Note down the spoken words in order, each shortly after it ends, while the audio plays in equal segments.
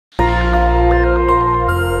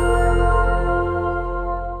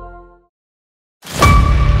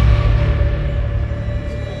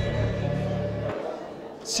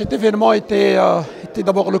Cet événement était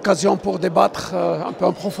d'abord l'occasion pour débattre un peu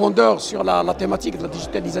en profondeur sur la thématique de la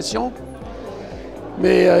digitalisation.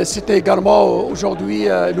 Mais c'était également aujourd'hui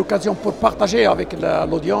l'occasion pour partager avec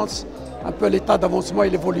l'audience un peu l'état d'avancement et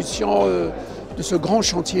l'évolution de ce grand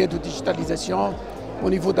chantier de digitalisation au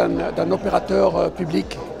niveau d'un opérateur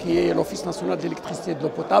public qui est l'Office national de l'électricité et de l'eau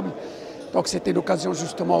potable. Donc c'était l'occasion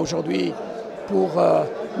justement aujourd'hui pour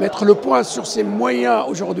mettre le point sur ces moyens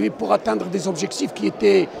aujourd'hui pour atteindre des objectifs qui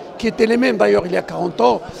étaient les mêmes d'ailleurs il y a 40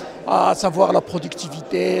 ans, à savoir la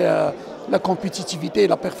productivité, la compétitivité et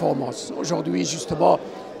la performance. Aujourd'hui justement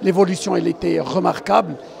l'évolution elle était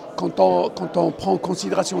remarquable quand on prend en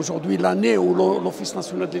considération aujourd'hui l'année où l'Office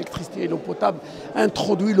national de l'électricité et de l'eau potable a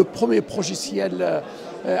introduit le premier progiciel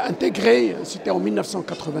intégré, c'était en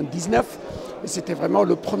 1999. C'était vraiment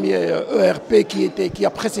le premier ERP qui a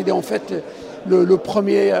précédé en fait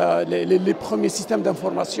les premiers systèmes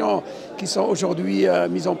d'information qui sont aujourd'hui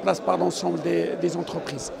mis en place par l'ensemble des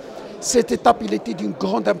entreprises. Cette étape, il était d'une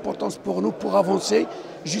grande importance pour nous pour avancer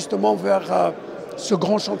justement vers ce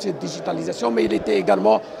grand chantier de digitalisation, mais il était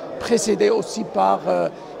également précédé aussi par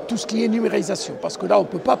tout ce qui est numérisation, parce que là on ne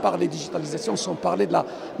peut pas parler de digitalisation sans parler de la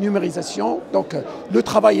numérisation. Donc le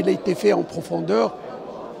travail il a été fait en profondeur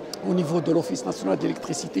au niveau de l'Office national de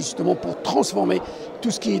l'électricité justement pour transformer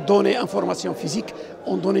tout ce qui est données, informations physiques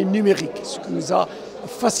en données numériques, ce qui nous a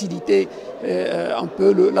facilité un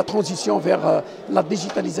peu la transition vers la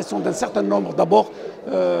digitalisation d'un certain nombre d'abord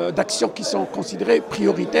d'actions qui sont considérées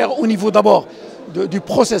prioritaires au niveau d'abord du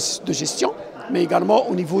process de gestion, mais également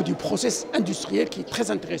au niveau du process industriel qui est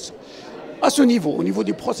très intéressant. À ce niveau, au niveau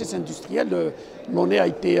du process industriel, l'ONEE a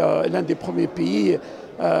été l'un des premiers pays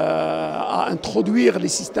à introduire les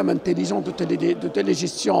systèmes intelligents de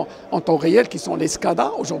télégestion en temps réel qui sont les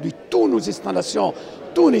SCADA. Aujourd'hui, toutes nos installations,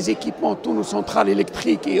 tous les équipements, toutes nos centrales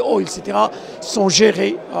électriques et eau, etc. sont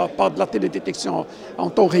gérés par de la télédétection en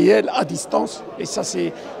temps réel, à distance. Et ça,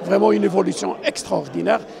 c'est vraiment une évolution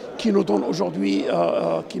extraordinaire qui nous donne aujourd'hui,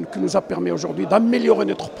 qui nous a permis aujourd'hui d'améliorer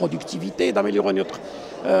notre productivité, d'améliorer notre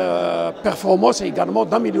performance et également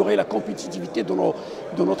d'améliorer la compétitivité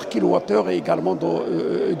de notre kilowattheure et également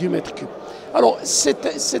du mètre cube. Alors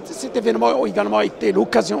cet événement a également été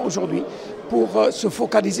l'occasion aujourd'hui pour se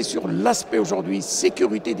focaliser sur l'aspect aujourd'hui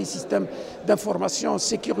sécurité des systèmes d'information,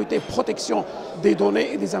 sécurité et protection des données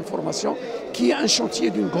et des informations, qui est un chantier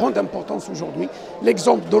d'une grande importance aujourd'hui.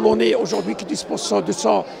 L'exemple de l'ONEE aujourd'hui qui dispose de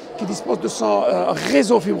son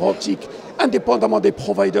réseau fibre optique, indépendamment des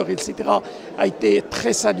providers, etc., a été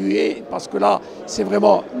très salué parce que là, c'est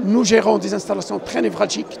vraiment, nous gérons des installations très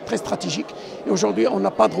névralgiques, très stratégiques et aujourd'hui, on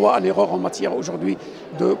n'a pas droit à l'erreur en matière aujourd'hui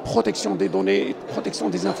de protection des données, protection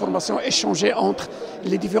des informations échangées entre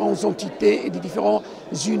les différentes entités et les différentes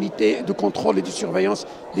unités de contrôle et de surveillance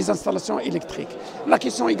des installations électriques. La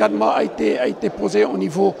question également a été posée au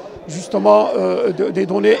niveau justement des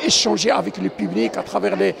données échangées avec le public à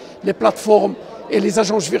travers les plateformes et les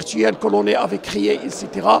agences virtuelles que l'on avait créées, etc.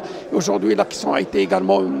 Et aujourd'hui, la question a été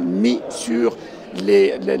également mise sur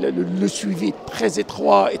le suivi très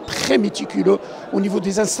étroit et très méticuleux au niveau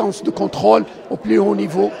des instances de contrôle, au plus haut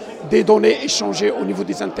niveau, des données échangées au niveau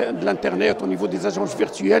de l'Internet, au niveau des agences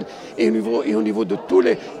virtuelles et au niveau de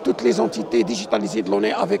toutes les entités digitalisées de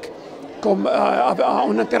l'ONEE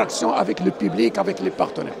en interaction avec le public, avec les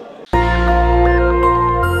partenaires.